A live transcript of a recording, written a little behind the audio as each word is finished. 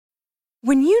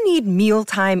When you need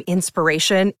mealtime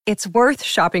inspiration, it's worth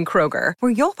shopping Kroger,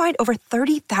 where you'll find over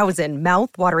 30,000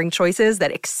 mouth-watering choices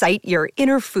that excite your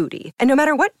inner foodie. And no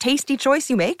matter what tasty choice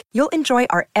you make, you'll enjoy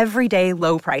our everyday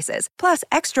low prices, plus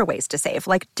extra ways to save,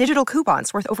 like digital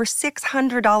coupons worth over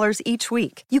 $600 each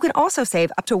week. You can also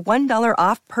save up to $1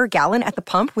 off per gallon at the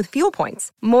pump with fuel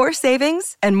points. More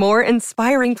savings and more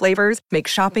inspiring flavors make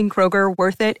shopping Kroger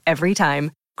worth it every time.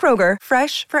 Kroger,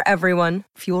 fresh for everyone.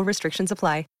 Fuel restrictions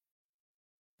apply.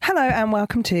 Hello and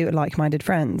welcome to Like-Minded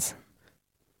Friends.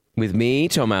 With me,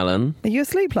 Tom Allen. Are you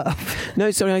asleep, love? No,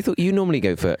 sorry, I thought you normally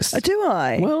go first. Do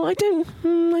I? Well, I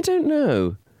don't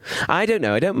know. I don't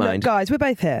mind. Look, guys, we're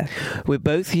both here. We're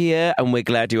both here and we're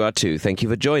glad you are too. Thank you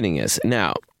for joining us.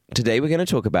 Now, today we're going to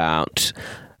talk about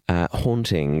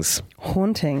hauntings.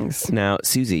 Hauntings. Now,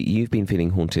 Susie, you've been feeling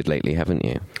haunted lately, haven't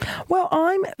you? Well,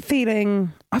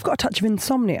 I've got a touch of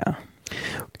insomnia.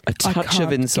 A touch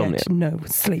of insomnia. Get no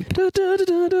sleep.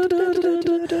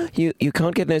 You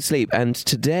can't get no sleep, and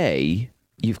today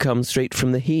you've come straight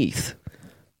from the heath.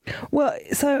 Well,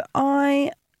 so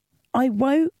I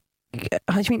woke.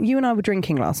 I mean, you and I were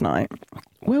drinking last night.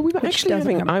 Well, we were actually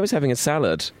I was having a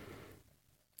salad.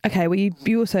 Okay, well,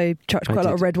 you also chucked quite a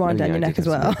lot of red wine down your neck as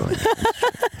well.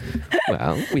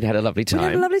 Well, we'd had a lovely time. We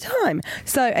had a lovely time.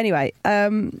 So anyway,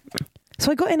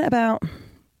 so I got in at about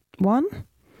 1.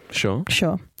 Sure.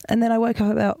 And then I woke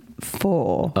up about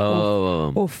 4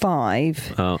 or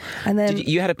 5. Oh. And then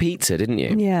you had a pizza, didn't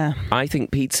you? Yeah. I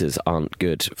think pizzas aren't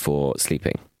good for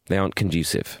sleeping. They aren't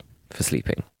conducive for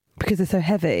sleeping. Because they're so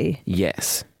heavy?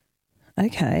 Yes.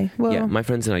 Okay. Well, yeah, my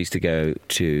friends and I used to go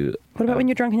to... What about when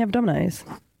you're drunk and you have Domino's?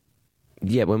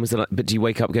 Yeah, when was the... But do you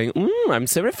wake up going, I'm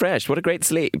so refreshed, what a great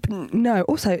sleep? No,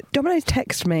 also, Domino's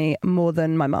text me more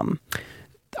than my mum.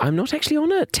 I'm not actually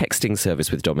on a texting service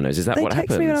with Domino's. Is that what happens?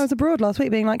 They texted me when I was abroad last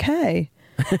week being like, hey,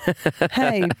 do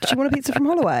you want a pizza from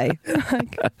Holloway?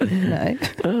 Like, no.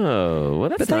 Oh, well,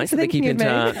 that's nice that they keep in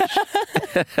touch.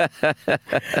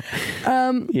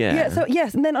 Yeah, so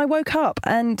yes, and then I woke up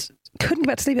and couldn't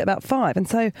get to sleep at about 5. And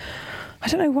so, I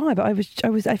don't know why, but I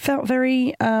felt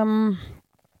very...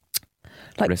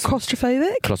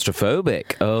 claustrophobic.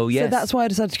 Claustrophobic. Oh, yes. So that's why I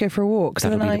decided to go for a walk.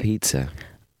 That'll be the pizza.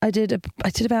 I did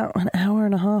about an hour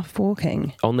and a half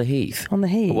walking. On the heath? On the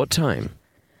heath. At what time?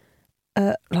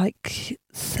 Like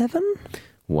 7?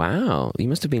 Wow. You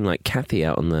must have been like Kathy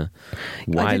out on the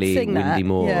wily, windy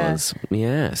moors.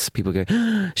 Yeah. Yes. People go,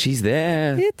 she's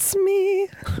there. It's me.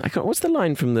 What's the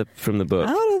line from the book?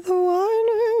 Out of the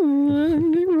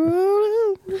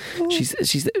wine. She's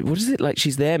what is it like?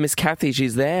 She's there, Miss Kathy,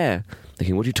 she's there.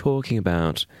 Thinking, what are you talking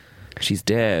about? She's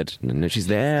dead. No, she's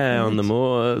there on the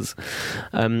moors.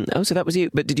 So that was you.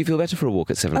 But did you feel better for a walk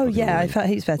at 7 o'clock? Oh, yeah, I felt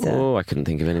heaps better. Oh, I couldn't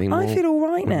think of anything more. I feel all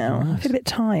right now. I feel a bit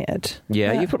tired.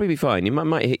 Yeah, you'll probably be fine. You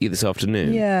might hit you this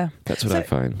afternoon. Yeah. That's what I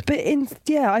find. But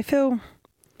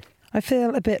I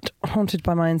feel a bit haunted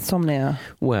by my insomnia.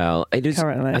 Well, it is,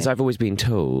 currently. As I've always been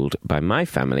told by my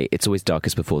family, it's always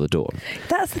darkest before the dawn.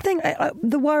 That's the thing.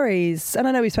 The worries, and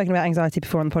I know we've spoken about anxiety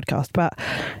before on the podcast, but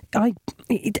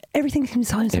everything seems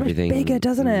so much bigger,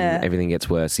 doesn't it? Everything gets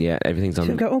worse. Yeah, everything's on.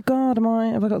 So go, oh God,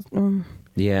 have I got?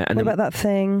 Yeah, and what about that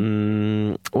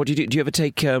thing? What do you do? Do you ever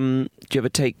take? Do you ever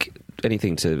take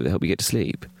anything to help you get to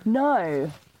sleep? No.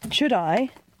 Should I?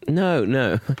 No,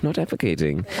 not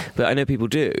advocating. But I know people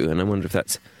do, and I wonder if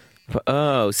that's...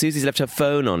 Oh, Susie's left her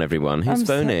phone on, everyone. Who's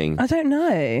phoning? I don't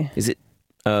know. Is it...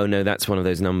 Oh, no, that's one of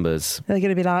those numbers. They're going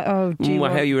to be like, oh, gee,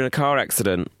 I hear you were in a car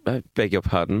accident. I beg your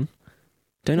pardon.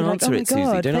 Don't answer it,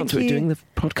 Susie. Don't answer it. Doing the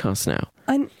podcast now.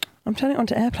 I'm turning it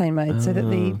onto airplane mode so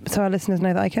our listeners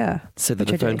know that I care. So that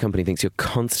the phone company thinks you're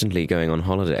constantly going on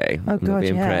holiday. Oh, God, they'll be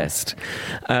impressed.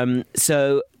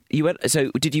 So... So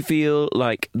did you feel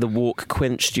like the walk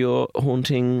quenched your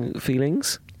haunting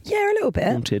feelings? Yeah, a little bit.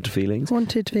 Haunted feelings?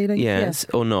 Yes.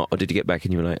 Or not? Or did you get back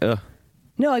and you were like, ugh?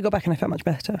 No, I got back and I felt much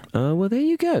better. Oh, well, there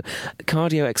you go.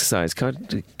 Cardio exercise.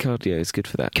 Cardio is good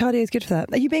for that. Cardio is good for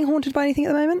that. Are you being haunted by anything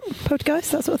at the moment?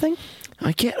 Poltergeist, that sort of thing?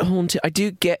 I get haunted. I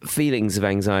do get feelings of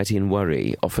anxiety and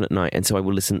worry often at night, and so I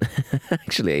will listen.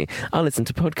 Actually, I'll listen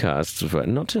to podcasts,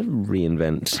 not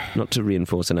to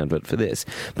reinforce an advert for this,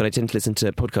 but I tend to listen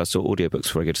to podcasts or audiobooks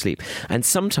before I go to sleep. And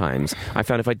sometimes I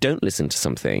found if I don't listen to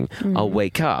something, I'll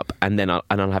wake up and then I'll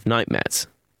have nightmares.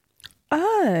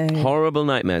 Oh, horrible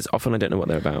nightmares. Often I don't know what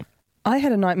they're about. I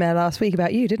had a nightmare last week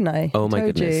about you, didn't I? Oh my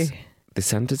goodness! This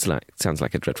sounds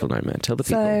like a dreadful nightmare. Tell the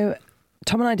people. So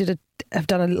Tom and I have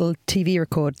done a little TV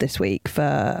record this week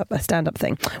for a stand-up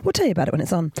thing. We'll tell you about it when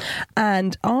it's on.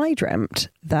 And I dreamt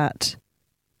that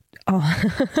I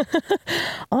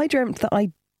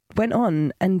went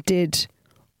on and did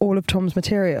all of Tom's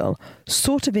material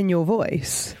sort of in your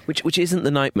voice. Which isn't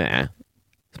the nightmare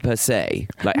per se.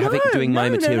 Like doing my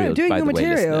material. No. Doing by your the way,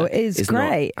 material listener, is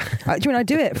great. Do you know, I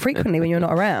do it frequently when you're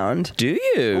not around. Do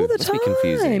you? All the Must time. be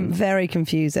confusing. Very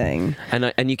confusing.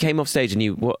 And you came off stage and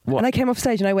you what? And I came off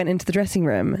stage and I went into the dressing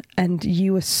room and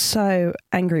you were so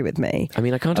angry with me. I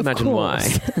mean, I can't imagine why.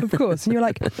 Of course. And you're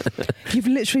like, you've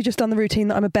literally just done the routine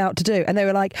that I'm about to do. And they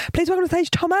were like, please welcome to the stage,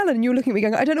 Tom Allen. And you were looking at me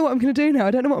going, I don't know what I'm going to do now.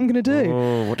 I don't know what I'm going to do.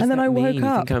 Oh, what does and then that I woke mean?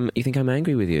 up. You think I'm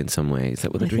angry with you in some way? Is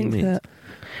that what the dream means?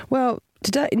 Well,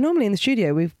 today, normally in the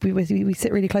studio, we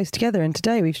sit really close together, and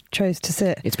today we've chose to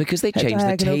sit. It's because they at changed the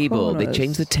diagonal table. corners. They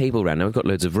changed the table round. Now we've got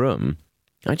loads of room.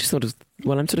 I just thought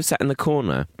I'm sort of sat in the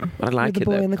corner. I like With it. the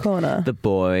boy though. in the corner. The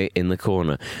boy in the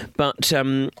corner. But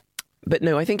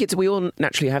no, I think we all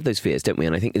naturally have those fears, don't we?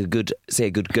 And I think a good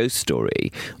ghost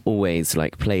story always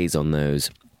like plays on those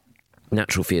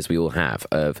natural fears we all have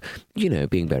of,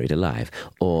 being buried alive,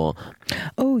 or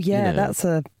that's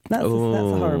a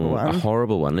horrible one. A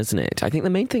horrible one, isn't it? I think the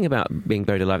main thing about being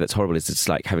buried alive that's horrible is just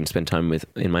like having to spend time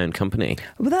in my own company.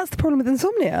 Well, that's the problem with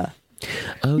insomnia.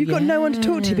 Oh, You've got no one to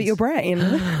talk to but your brain.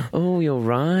 Oh, you're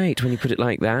right when you put it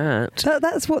like that.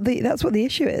 That's what the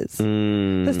issue is.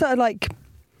 They started like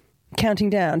counting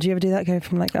down. Do you ever do that? Go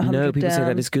from like 100 No, people down? say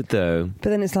that is good though.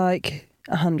 But then it's like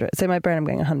 100. So my brain, I'm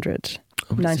going 100,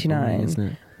 99, isn't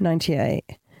it? 98,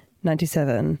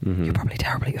 97. Mm-hmm. You're probably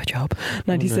terrible at your job.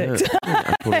 96. Oh, no.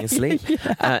 I'm falling asleep.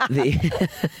 That's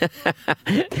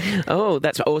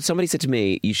right. Or somebody said to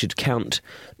me, you should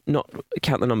not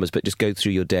count the numbers, but just go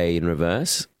through your day in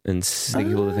reverse and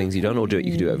think of all the things you've done, or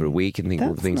you could do it over a week and think of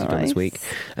all the things you've done this week,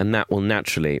 and that will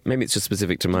naturally. Maybe it's just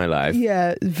specific to my life.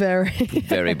 Yeah, very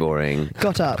very boring.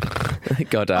 Got up.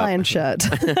 Iron shirt.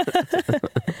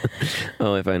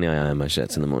 Oh, if only I iron my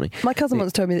shirts in the morning. My cousin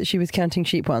once told me that she was counting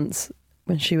sheep once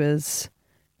when she was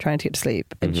trying to get to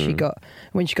sleep, and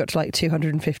when she got to like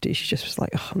 250, she just was like,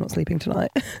 oh, I'm not sleeping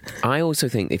tonight. I also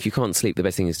think if you can't sleep, the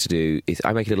best thing is to do is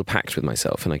I make a little pact with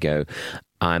myself, and I go,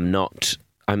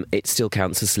 it still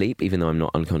counts as sleep, even though I'm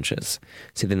not unconscious.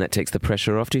 So then that takes the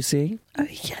pressure off, do you see? Oh,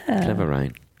 yeah. Clever,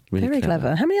 right? Really Very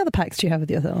clever. How many other pacts do you have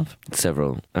with yourself?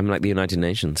 Several. I'm like the United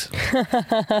Nations.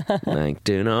 Like,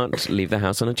 do not leave the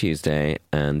house on a Tuesday,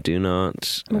 and do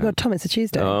not... Oh my God, Tom, it's a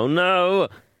Tuesday. Oh, no!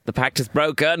 The pact is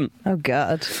broken. Oh,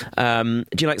 God. Do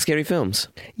you like scary films?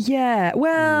 Yeah.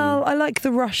 Well, I like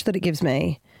the rush that it gives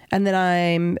me, and then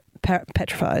I'm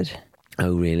petrified.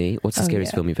 Oh, really? What's the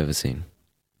scariest film you've ever seen?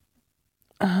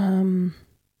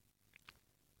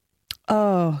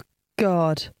 Oh,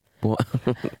 God. What?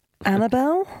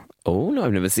 Annabelle? Oh, no,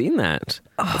 I've never seen that.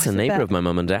 That's a neighbour of my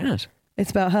mum and dad.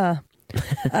 It's about her.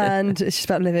 And it's just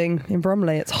about living in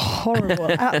Bromley. It's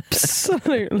horrible.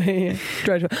 Absolutely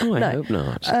dreadful. Oh, I hope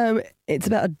not. It's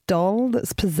about a doll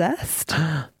that's possessed.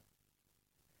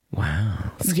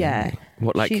 Wow. Scary. Yeah.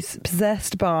 What, like... She's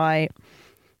possessed by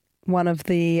one of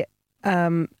the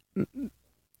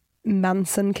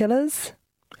Manson killers.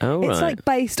 Oh, It's right. like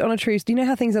based on a true... Do you know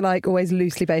how things are like always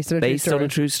loosely based on a true story? Based on a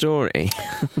true story.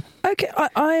 Okay,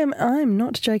 I'm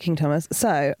not joking, Thomas.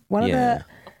 So one of the...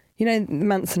 You know the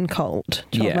Manson cult?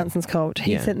 Charles Manson's cult?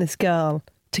 He sent this girl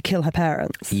to kill her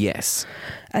parents. Yes.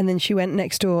 And then she went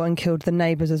next door and killed the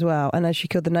neighbours as well. And as she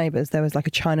killed the neighbours, there was like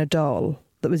a China doll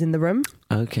that was in the room.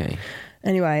 Okay.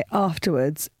 Anyway,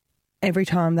 afterwards, every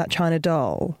time that China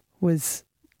doll was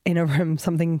in a room,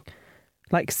 something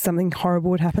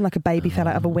horrible would happen, like a baby fell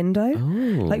out of a window.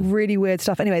 Oh. Like really weird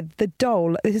stuff. Anyway, the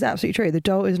doll, this is absolutely true, the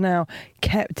doll is now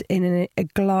kept in a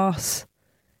glass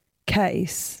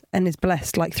case and is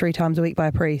blessed like 3 times a week by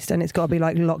a priest, and it's got to be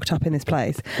like locked up in this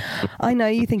place. I know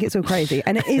you think it's all crazy,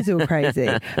 and it is all crazy,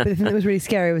 but the thing that was really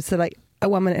scary was at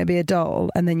one minute it'd be a doll,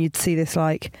 and then you'd see this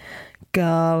like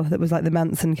girl that was like the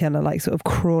Manson killer, like sort of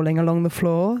crawling along the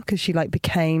floor because she like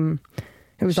became...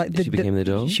 It was like she became the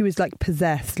doll? She was like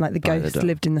possessed, like the ghost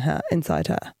lived inside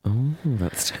her. Oh,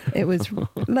 that's terrible. It was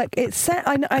like it's.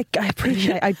 I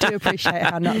do appreciate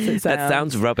how nuts it sounds. That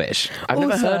sounds rubbish. I've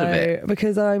never heard of it.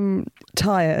 Because I'm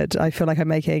tired. I feel like I'm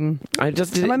making.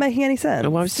 Am I making any sense?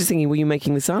 Oh, I was just thinking, were you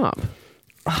making this up?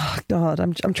 Oh God,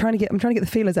 I'm trying to get the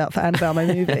feelers out for Annabelle, my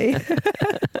movie.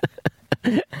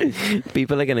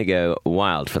 People are going to go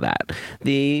wild for that.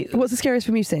 What's the scariest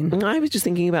film you've seen? I was just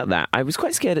thinking about that. I was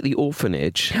quite scared at the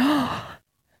orphanage.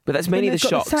 But that's mainly the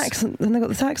shocks. Then they've got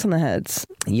the sacks on their heads.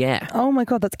 Yeah. Oh my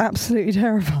God, that's absolutely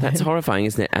terrifying. That's horrifying,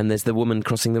 isn't it? And there's the woman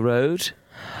crossing the road.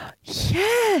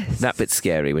 Yes. That bit's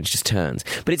scary when she just turns.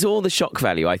 But it's all the shock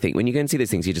value, I think. When you go and see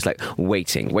those things, you're just like,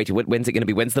 waiting. When's it going to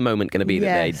be? When's the moment going to be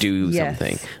that they do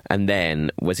something? And then,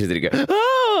 as soon as they go,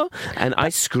 ah! And I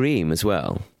scream as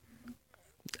well.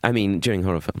 I mean, during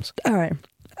horror films. All right.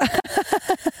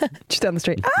 Just down the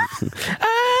street.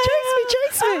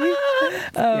 Chase me.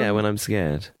 Yeah, when I'm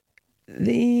scared.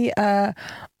 I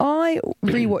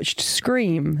rewatched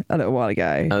Scream a little while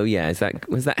ago. Oh yeah,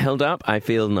 was that held up? I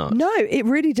feel not. No, it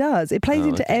really does. It plays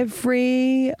into okay.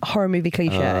 every horror movie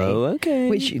cliche. Oh, okay.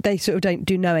 Which they sort of don't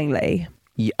do knowingly.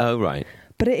 Yeah, oh right.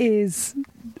 But it is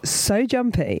so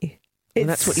jumpy. It's Well,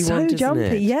 that's what you so want, isn't jumpy.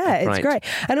 it? Yeah, it's Right. great.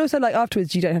 And also, like,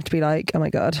 afterwards, you don't have to be like, oh my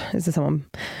God, is there someone?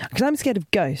 Because I'm scared of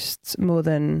ghosts more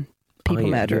than people Have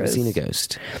you ever murderers. seen a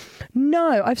ghost?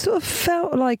 No, I've sort of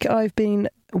felt like I've been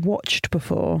watched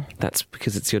before. That's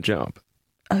because it's your job.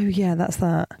 Oh, yeah, that's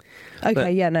that. Okay,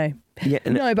 But- yeah, no. Yeah.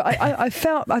 No, but I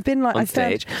felt, I've been like, On I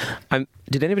felt, stage.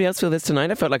 Did anybody else feel this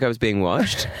tonight? I felt like I was being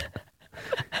watched.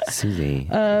 Susie,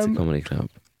 it's a comedy club.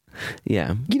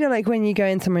 Yeah. you know, like when you go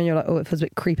in somewhere and you're like, oh, it feels a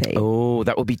bit creepy. Oh,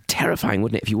 that would be terrifying,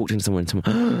 wouldn't it? If you walked into somewhere and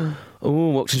someone,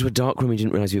 walked into a dark room and you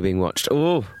didn't realise you were being watched.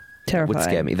 Oh, Terrifying. that would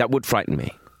scare me. That would frighten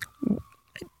me.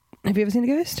 Have you ever seen a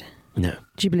ghost? No.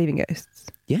 Do you believe in ghosts?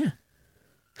 Yeah.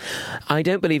 I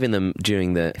don't believe in them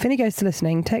during the If any ghosts are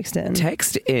listening, text in.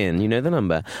 text in. You know the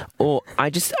number. Or I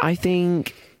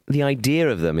think the idea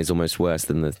of them is almost worse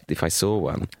than if I saw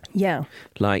one. Yeah.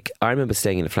 Like I remember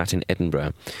staying in a flat in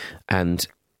Edinburgh, and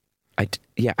I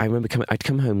remember I'd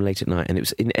come home late at night, and it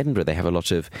was in Edinburgh. They have a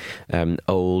lot of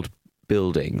old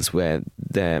buildings where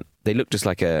they look just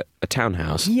like a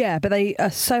townhouse. Yeah, but they are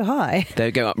so high.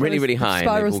 They go up really, really high. and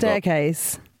they've Spiral all got-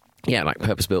 staircase. Yeah, like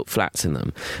purpose-built flats in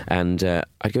them. And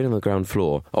I'd go down the ground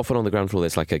floor. Often on the ground floor,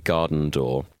 there's like a garden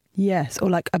door. Yes, or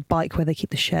like a bike where they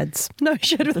keep the sheds. No,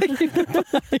 shed where they keep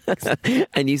the bikes.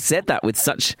 And you said that with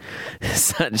such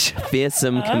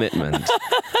fearsome commitment.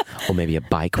 Or maybe a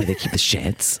bike where they keep the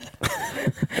sheds.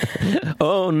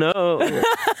 Oh no,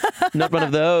 not one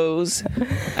of those.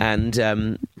 And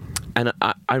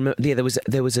I remember, yeah, there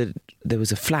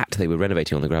was a flat they were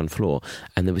renovating on the ground floor,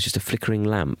 and there was just a flickering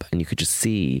lamp, and you could just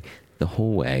see the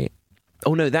hallway.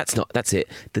 Oh no, that's it.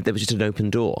 There was just an open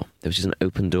door. There was just an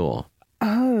open door.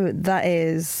 Oh, that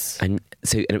is... And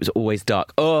it was always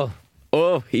dark. Oh,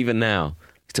 even now.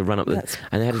 To run up That's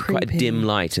and they had quite a creepy. dim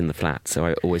light in the flat, so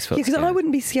I always felt Yeah, because scared. I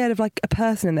wouldn't be scared of like a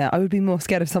person in there. I would be more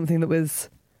scared of something that was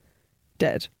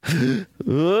dead.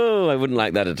 Oh, I wouldn't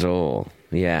like that at all.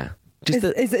 Yeah. Is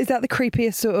that the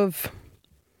creepiest sort of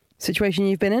situation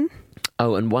you've been in?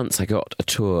 Oh, and once I got a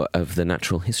tour of the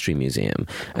Natural History Museum,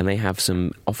 and they have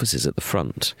some offices at the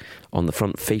front, on the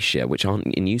front fascia, which aren't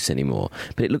in use anymore.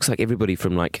 But it looks like everybody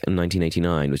from like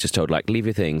 1989 was just told, like, leave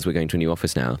your things, we're going to a new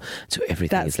office now. So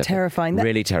everything That's is left terrifying.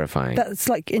 Really terrifying. That's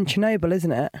like in Chernobyl,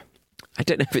 isn't it? I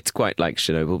don't know if it's quite like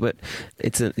Chernobyl, but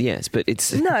it's but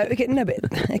it's No,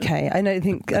 but okay.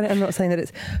 I'm not saying that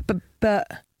it's, but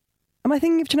am I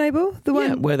thinking of Chernobyl? The one?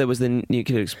 yeah, where there was the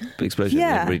nuclear explosion.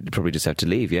 Yeah. Everybody probably just have to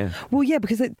leave. Yeah, Well, yeah,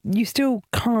 because you still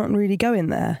can't really go in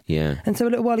there. yeah. And so a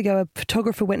little while ago, a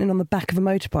photographer went in on the back of a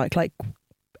motorbike,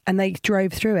 and they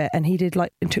drove through it, and he did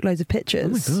and took loads of Oh my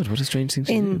pictures. god, what a strange thing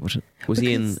to do. Was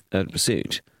he in a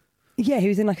suit? Yeah, he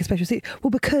was in like a special suit. Well,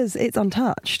 because it's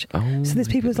untouched. Oh, So there's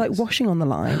my people who's like goodness. washing on the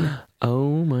line.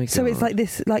 Oh my god. So it's like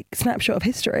this like snapshot of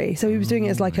history. So he was doing it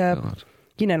as like my a, God.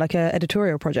 like a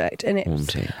editorial project, and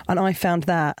Haunting. and I found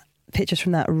pictures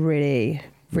from that really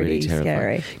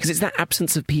scary. Because it's that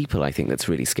absence of people, I think, that's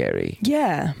really scary.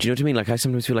 Yeah. Do you know what I mean? Like, I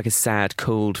sometimes feel like a sad,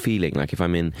 cold feeling. Like, if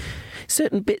I'm in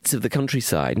certain bits of the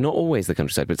countryside, not always the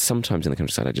countryside, but sometimes in the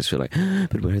countryside, I just feel like,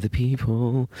 but where are the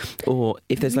people? Or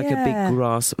if there's like a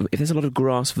big if there's a lot of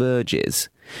grass verges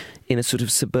in a sort of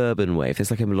suburban way, if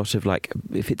there's like a lot of like,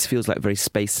 if it feels like very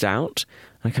spaced out,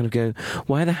 I kind of go,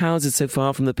 why are the houses so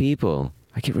far from the people?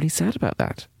 I get really sad about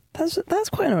that. That's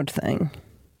quite an odd thing.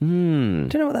 Don't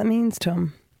Don't know what that means,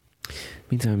 Tom.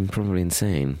 means I'm probably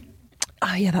insane.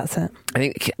 Oh, yeah, that's it. I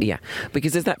think, yeah,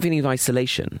 because there's that feeling of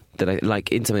isolation that I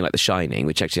like in something like The Shining,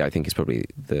 which actually I think is probably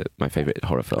my favourite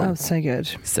horror film. Oh, so good.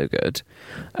 So good.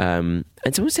 And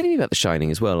someone was telling me about The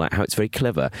Shining as well, like how it's very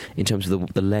clever in terms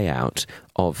of the layout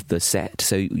of the set.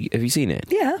 So have you seen it?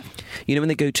 Yeah. You know when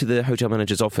they go to the hotel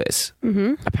manager's office,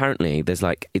 apparently there's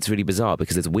it's really bizarre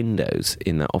because there's windows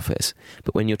in that office.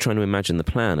 But when you're trying to imagine the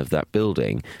plan of that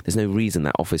building, there's no reason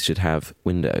that office should have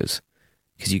windows.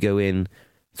 Because you go in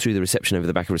through the reception over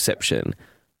the back of reception,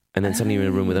 and then suddenly you're in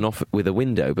a room with a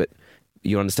window, but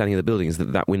your understanding of the building is that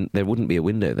there wouldn't be a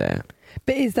window there.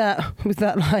 But was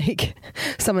that like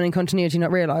someone in continuity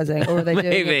not realising, or are they doing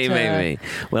it to... Maybe.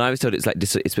 Well, I was told it's like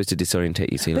it's supposed to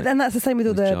disorientate you. So But then that's the same with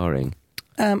all the... jarring.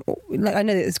 like I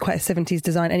know that it's quite a 70s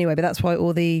design anyway, but that's why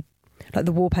all the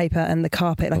wallpaper and the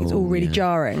carpet, it's all really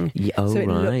jarring. Yeah, so it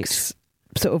right. looks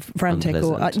sort of frantic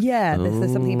or Unpleasant.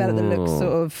 there's something about it that looks Oh.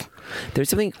 sort of There's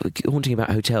something haunting about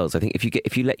hotels. I think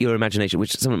if you let your imagination,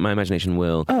 which some of my imagination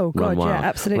will, Oh, run God, wild. yeah,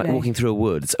 absolutely. Like walking through a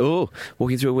woods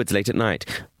late at night.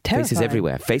 Faces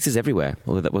Terrifying. Faces everywhere.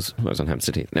 Although I was on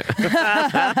Hampstead Heath. No,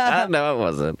 no, it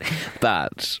wasn't.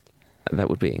 But that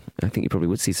would be. I think you probably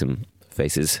would see some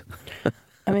faces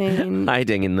I mean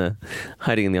hiding in the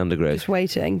undergrowth, just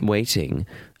waiting.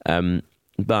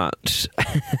 But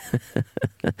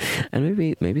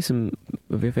and maybe some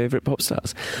of your favourite pop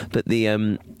stars. But the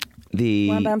Wham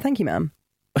bam, thank you, ma'am.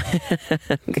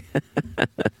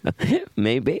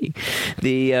 maybe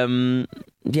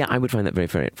I would find that very,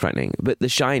 very frightening. But The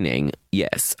Shining,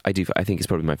 yes, I do. I think it's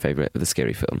probably my favourite of the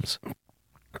scary films.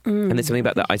 And there's something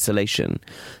about that isolation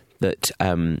that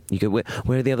you go,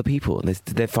 where are the other people?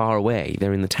 They're far away.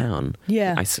 They're in the town.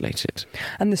 Yeah. Isolated.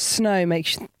 And the snow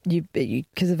makes you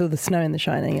because of all the snow in The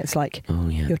Shining, it's like Oh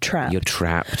yeah. you're trapped. You're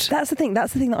trapped. That's the thing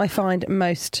that I find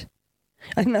most.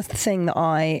 I think that's the thing that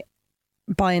I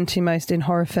buy into most in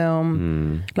horror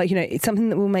film. Like, it's something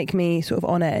that will make me sort of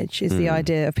on edge is the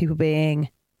idea of people being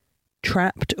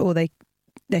trapped, or they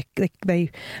like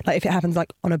if it happens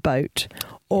like on a boat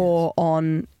or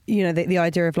on the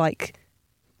idea of like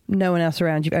no one else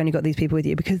around, you've only got these people with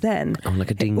you, because then like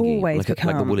a dinghy, always like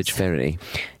a Woolwich ferry.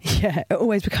 Yeah, it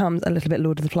always becomes a little bit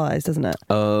Lord of the Flies, doesn't it?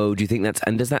 Oh, do you think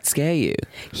and does that scare you?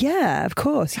 Yeah, of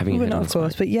course. Having Well, heard not on of this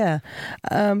course, but yeah.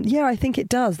 I think it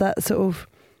does. That sort of.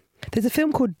 There's a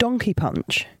film called Donkey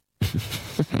Punch.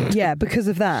 Yeah, because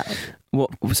of that.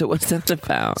 So what's that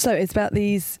about? So it's about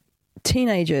these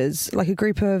teenagers, like a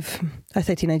group of, I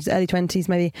say teenagers, early 20s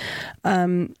maybe.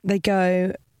 They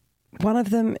go, one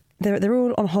of them, they're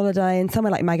all on holiday in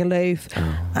somewhere like Magaluf,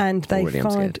 and they already I'm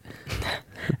find,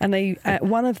 and they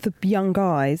one of the young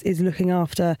guys is looking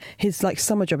after his like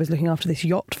summer job is looking after this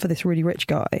yacht for this really rich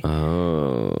guy.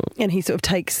 Oh. And he sort of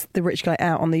takes the rich guy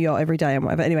out on the yacht every day and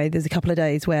whatever. Anyway, there's a couple of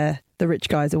days where the rich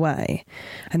guy's away,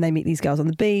 and they meet these girls on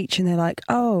the beach, and they're like,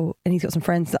 oh, and he's got some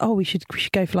friends that, we should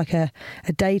go for like a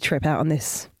day trip out on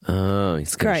this. Oh,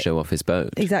 he's going to Great. show off his boat.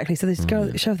 Exactly. So this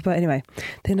girl show off the boat. Anyway,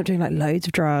 they end up doing like loads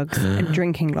of drugs and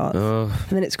drinking lots. Oh. And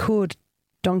then it's called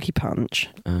Donkey Punch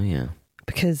Oh, yeah.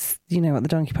 because you know what the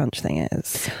Donkey Punch thing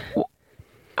is.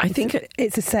 I think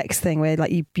It's a sex thing where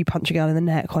like you punch a girl in the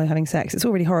neck while you're having sex. It's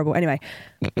all really horrible. Anyway.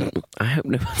 I hope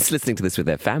no one's listening to this with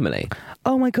their family.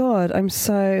 Oh my God, I'm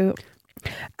so...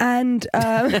 And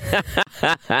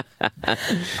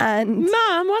and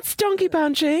Mum, what's donkey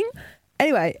punching?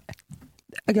 anyway,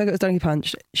 a girl gets donkey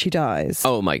punched, she dies.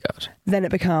 Oh my God. Then it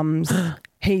becomes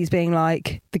he's being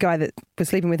like, the guy that was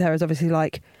sleeping with her is obviously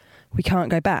like, we can't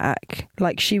go back.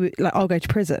 Like I'll go to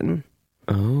prison.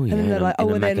 Oh yeah. then they're like, in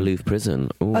a and then- Magaluf prison.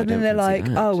 Oh, I And then don't they're fancy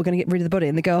like, that. we're going to get rid of the body.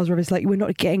 And the girls are obviously like, we're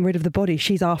not getting rid of the body.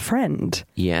 She's our friend.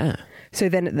 Yeah. So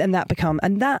then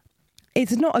that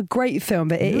it's not a great film,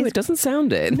 but it No, is. it doesn't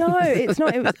sound it. No, it's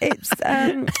not. It's.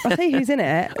 I'll tell you who's in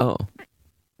it. Oh,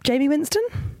 Jamie Winston.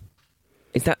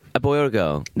 is that a boy or a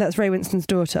girl? That's Ray Winston's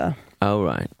daughter. Oh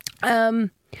right. But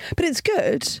it's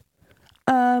good.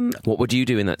 What would you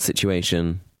do in that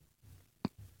situation?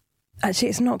 Actually,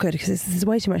 it's not good because there's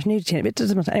way too much nudity in it. But it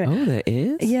doesn't matter. Anyway. Oh, there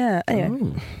is. Yeah.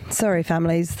 Anyway, Oh. sorry,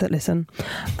 families that listen.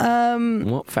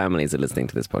 What families are listening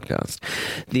to this podcast?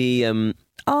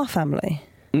 Our family.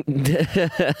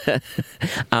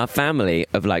 Our family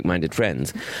of like-minded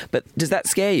friends. But does that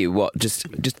scare you? What? Just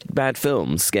bad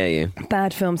films scare you?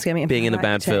 Bad films scare me. Being in a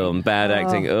bad film, bad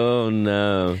acting. Oh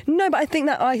no. No, but I think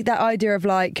that idea of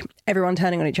like everyone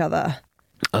turning on each other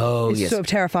Oh is yes. sort of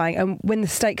terrifying. And when the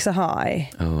stakes are high,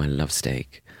 Oh, I love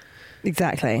steak.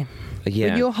 exactly. Yeah.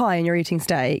 When you're high and you're eating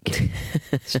steak,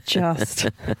 it's just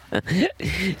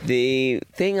The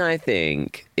thing I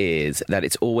think is that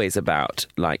it's always about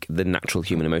like the natural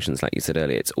human emotions, like you said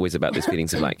earlier. It's always about those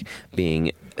feelings of like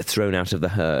being thrown out of the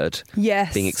herd,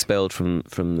 yes, being expelled from the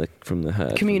herd, from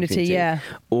the community. Yeah,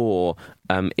 or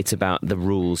it's about the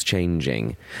rules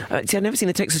changing. See, I've never seen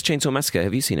the Texas Chainsaw Massacre.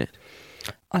 Have you seen it?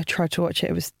 I tried to watch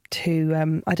it. It was too.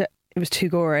 It was too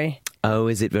gory. Oh,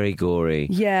 is it very gory?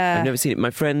 Yeah, I've never seen it.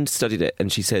 My friend studied it,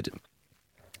 and she said,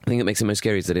 "I think what makes it most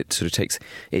scary is that it sort of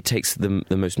takes the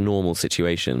most normal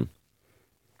situation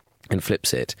and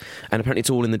flips it, and apparently it's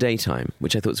all in the daytime,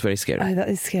 which I thought was very scary." Oh, that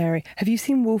is scary. Have you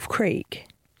seen Wolf Creek?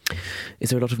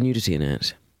 Is there a lot of nudity in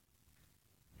it?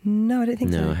 No, I don't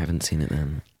think so. No, I haven't seen it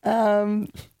then.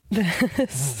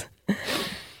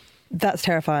 That's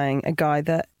terrifying. A guy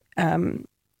that when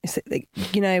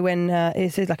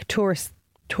it's like a tourist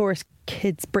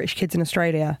kids, British kids in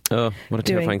Australia. Oh, what a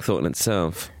terrifying thought in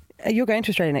itself. You're going to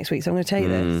Australia next week, so I'm going to tell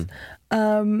you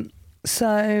this.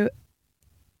 So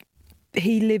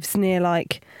he lives near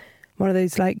like one of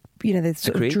those like, you know, those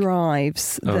sort of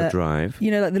drives. Drive.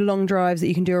 You know, like the long drives that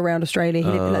you can do around Australia.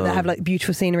 Like, that have like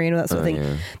beautiful scenery and all that sort of thing.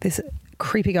 Yeah. This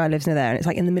creepy guy lives near there, and it's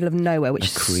like in the middle of nowhere, which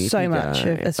so much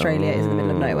of Australia is in the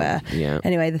middle of nowhere. Yeah.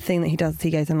 Anyway, the thing that he does is he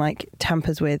goes and like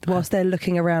tampers with, whilst they're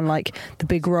looking around like the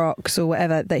big rocks or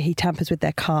whatever, that he tampers with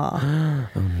their car. Oh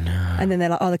no. And then they're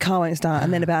like, oh, the car won't start.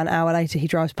 And then about an hour later, he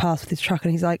drives past with his truck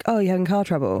and he's like, oh, you're having car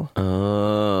trouble.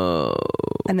 Oh.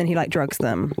 And then he like drugs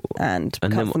them and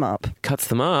cuts them up. Cuts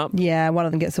them up? Yeah, one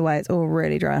of them gets away. It's all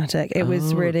really dramatic.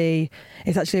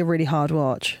 It's actually a really hard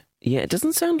watch. Yeah, it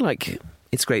doesn't sound like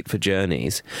it's great for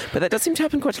journeys, but that does seem to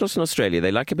happen quite a lot in Australia.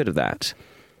 They like a bit of that.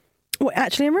 What,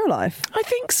 actually in real life? I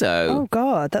think so. Oh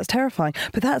God, that's terrifying.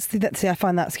 But see, I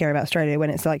find that scary about Australia, when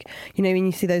it's like, you know, when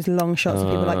you see those long shots of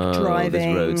people like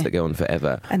driving. There's roads that go on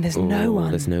forever. And there's no one.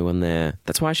 There's no one there.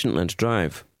 That's why I shouldn't learn to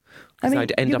drive. I mean,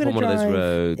 I'd end you're up on one of those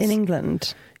roads. in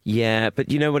England. Yeah,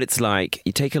 but you know what it's like?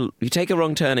 You take a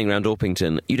wrong turning around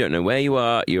Orpington, you don't know where you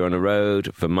are, you're on a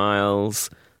road for miles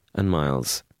and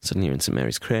miles. Suddenly you're in St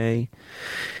Mary's Cray.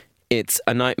 It's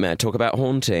a nightmare. Talk about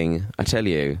haunting. I tell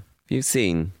you, if you've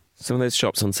seen some of those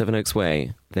shops on Sevenoaks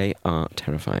Way, they are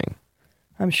terrifying.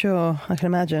 I'm sure. I can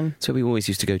imagine. So we always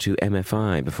used to go to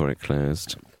MFI before it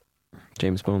closed.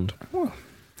 James Bond. Oh.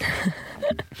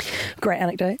 Great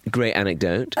anecdote. Great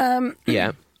anecdote.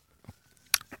 Yeah.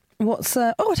 What's...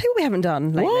 I'll tell you what we haven't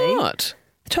done lately. What?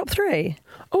 The top 3.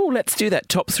 Oh, let's do that.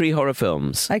 Top 3 horror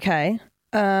films. Okay.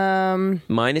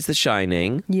 Mine is The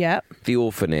Shining. Yep. The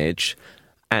Orphanage.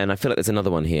 And I feel like there's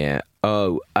another one here.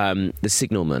 Oh, The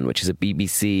Signalman, which is a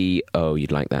BBC... Oh,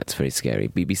 you'd like that. It's very scary.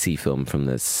 BBC film from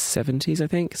the 70s, I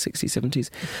think. 60s,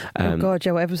 70s. Oh, God,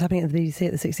 yeah. Whatever was happening at the BBC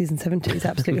at the 60s and 70s,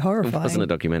 absolutely horrifying. It wasn't a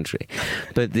documentary.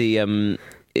 But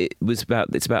it's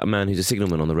about a man who's a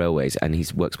signalman on the railways, and he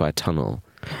works by a tunnel.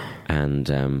 And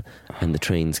the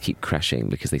trains keep crashing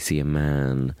because they see a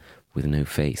man with no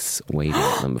face waving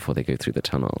at them before they go through the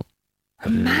tunnel. A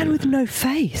man with no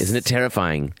face? Isn't it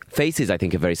terrifying? Faces, I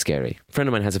think, are very scary. A friend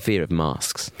of mine has a fear of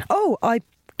masks. Oh, I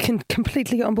can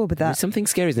completely get on board with that. There's something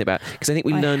scary, isn't it, about... Because I think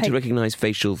we learn to recognise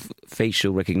facial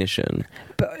recognition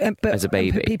but as a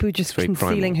baby. People just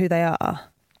concealing who they are.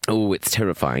 Oh, it's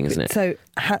terrifying, isn't it? So,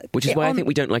 which is why I think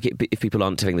we don't like it if people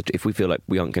aren't if we feel like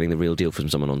we aren't getting the real deal from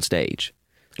someone on stage.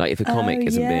 Like if a comic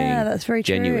isn't being that's very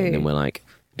genuine, true. then we're like,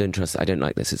 I don't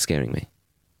like this, it's scaring me.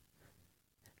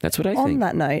 That's what I think. On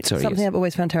that note, something I've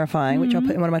always found terrifying, which I'll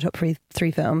put in one of my top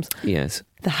three films. Yes.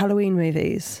 The Halloween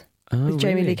movies. Oh, with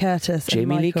Jamie Lee Curtis and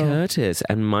Michael. Lee Curtis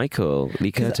and Michael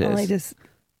Lee Curtis.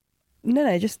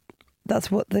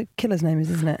 That's what the killer's name is,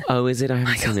 isn't it? Oh, is it? I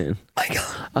haven't seen it. Michael.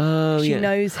 Oh, she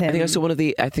knows him. I think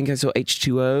I saw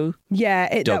H2O.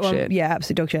 Yeah, dog one. Shit. Yeah,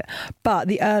 absolute dog shit. But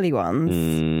the early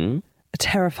ones are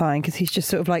terrifying because he's just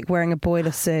sort of like wearing a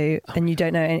boiler suit, and you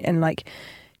don't know, and like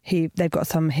they've got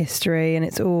some history, and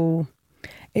it's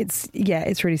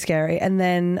really scary. And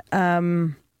then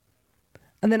I'd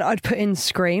put in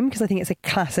Scream because I think it's a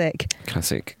classic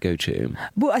go-to.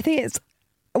 Well, I think it's.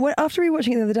 After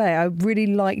rewatching it the other day, I really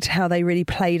liked how they really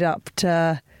played up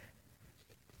to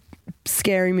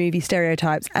scary movie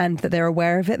stereotypes, and that they're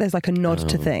aware of it. There's like a nod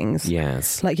to things.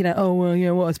 Yes. Like, I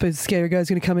suppose the scary guy's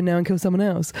going to come in now and kill someone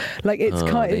else. Like, it's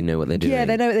kind of... They know what they're doing. Yeah,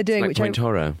 they know what they're doing. It's like Point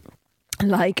Horror.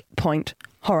 Like Point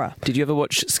Horror. Did you ever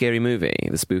watch Scary Movie,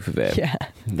 the spoof of it? Yeah.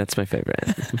 That's my favourite.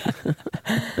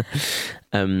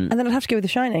 And then I'd have to go with The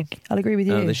Shining. I'll agree with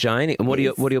you. Oh, The Shining. And what are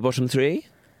your bottom 3?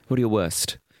 What are your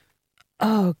worst?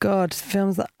 Oh, God.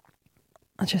 Films that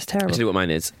are just terrible. I'll tell you what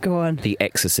mine is. Go on. The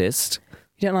Exorcist.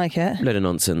 You don't like it? Load of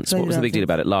nonsense. What was the big deal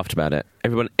about it? Laughed about it.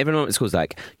 Everyone at school's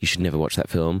like, you should never watch that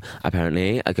film.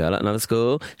 Apparently, a girl at another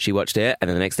school, she watched it, and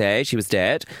then the next day she was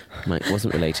dead. I'm like, it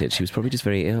wasn't related. She was probably just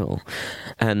very ill.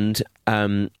 And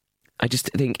I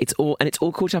just think it's all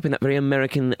caught up in that very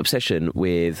American obsession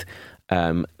with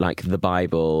like the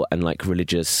Bible and like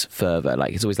religious fervour.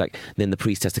 Like it's always like, then the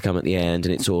priest has to come at the end,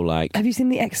 and it's all like... Have you seen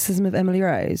The Exorcism of Emily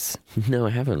Rose? No, I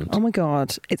haven't. Oh my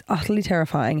God, it's utterly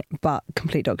terrifying, but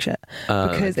complete dog shit.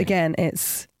 Because again,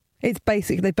 they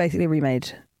basically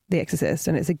remade The Exorcist,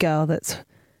 and it's a girl that's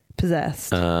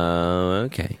possessed. Oh,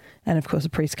 okay. And of course, a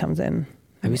priest comes in.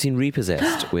 Have you seen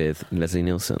Repossessed with Leslie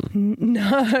Nielsen? No,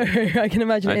 I can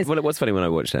imagine. Well, it was funny when I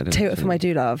watched that. Tell you what film I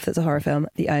do love, that's a horror film,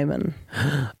 The Omen.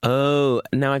 Oh,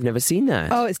 now I've never seen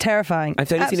that. Oh, it's terrifying.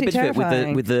 I've only seen a bit of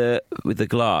it with the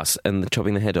glass and the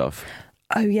chopping the head off.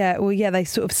 Oh yeah, well yeah, they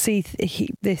sort of see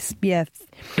this. Yeah,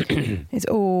 it's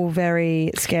all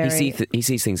very scary. He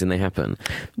sees things and they happen.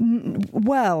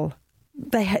 Well,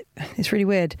 it's really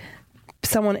weird.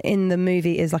 Someone in the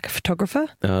movie is like a photographer.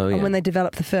 Oh, yeah. And when they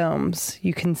develop the films,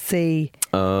 you can see...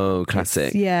 Oh,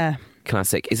 classic. Yeah.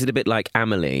 classic. Is it a bit like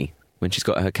Amelie when she's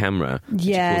got her camera?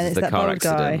 Yeah, she causes it's the that car bold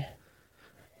accident. guy.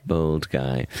 Bold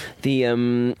guy. The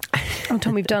Oh,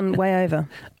 Tom, we've done way over.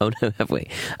 Oh no, have we?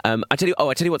 I tell you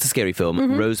what's a scary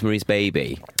film. Rosemary's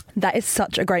Baby. That is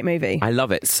such a great movie. I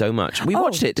love it so much. We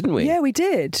watched it, didn't we? Yeah, we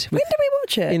did. When did we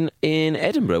watch it? In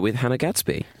Edinburgh with Hannah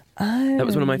Gadsby. Oh, That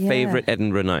was one of my yeah. favourite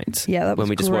Edinburgh nights. Yeah, that was when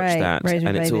we just watched great. that,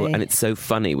 Rosemary Baby. it's so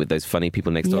funny with those funny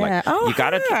people next door. Yeah. Like, Oh, you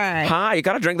gotta, hi. you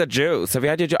gotta drink the juice. Have you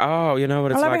had your juice? Oh, you know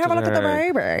what it's Let me like. have a look at the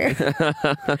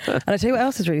baby. And I tell you what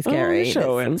else is really scary.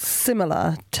 show him. It's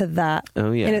similar to that.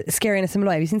 Oh, yeah. Scary in a similar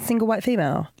way. Have you seen Single White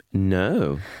Female?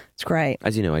 No, It's great.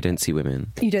 as you know, I don't see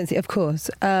women. You don't see, of course.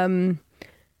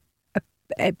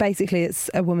 Basically, it's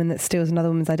a woman that steals another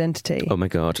woman's identity. Oh my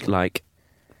god, like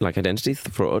identity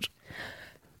fraud.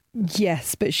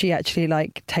 Yes, but she actually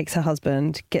takes her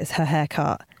husband, gets her hair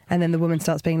cut, and then the woman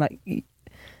starts being like,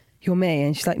 "You're me,"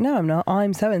 and she's like, "No, I'm not.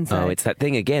 I'm so and so." Oh, it's that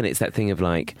thing again. It's that thing of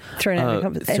thrown out of your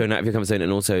comfort zone. thrown out of your comfort zone,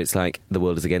 and also it's like the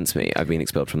world is against me. I've been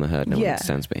expelled from the herd. No one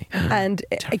understands me. And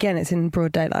again, it's in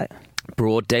broad daylight.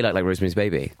 Broad daylight, like Rosemary's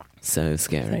Baby. So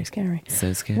scary. So scary.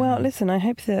 So scary. Well, listen, I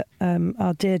hope that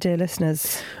our dear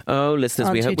listeners. Oh, listeners,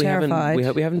 Aren't we hope too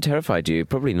terrified. we haven't terrified you.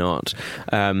 Probably not.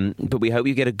 But we hope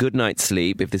you get a good night's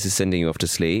sleep if this is sending you off to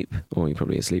sleep. Or you're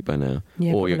probably asleep by now.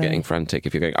 Yeah, or you're probably. getting frantic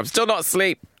if you're going, I'm still not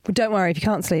asleep. Well, don't worry if you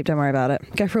can't sleep. Don't worry about it.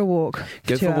 Go for a walk.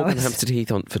 Go for a walk on hours. Hampstead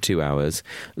Heath for 2 hours.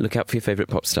 Look out for your favourite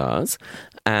pop stars.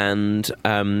 And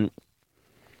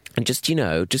just,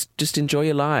 just enjoy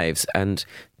your lives. And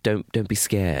don't be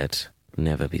scared.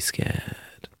 Never be scared.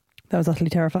 That was utterly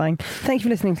terrifying. Thank you for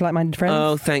listening to Like Minded Friends.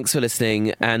 Oh, thanks for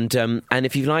listening. And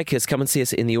if you like us, come and see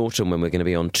us in the autumn when we're going to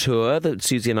be on tour,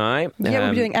 Susie and I. Yeah, we'll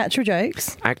be doing actual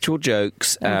jokes. Actual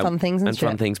jokes. And fun things and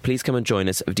fun shit. things. Please come and join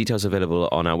us. Details available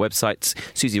on our websites,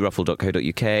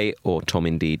 susieruffle.co.uk or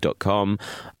tomindeed.com.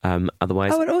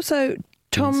 Otherwise... Oh, and also,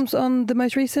 Tom's on the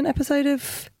most recent episode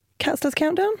of Cats Does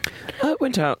Countdown. It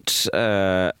went out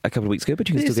a couple of weeks ago, but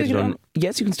you can still get it on...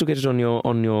 Yes, you can still get it on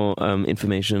your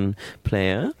information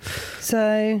player.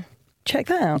 So, check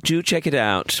that out. Do check it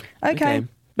out. Okay.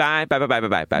 Bye. Bye. Bye. Bye. Bye.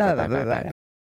 Bye. Bye. Bye. Bye. Bye.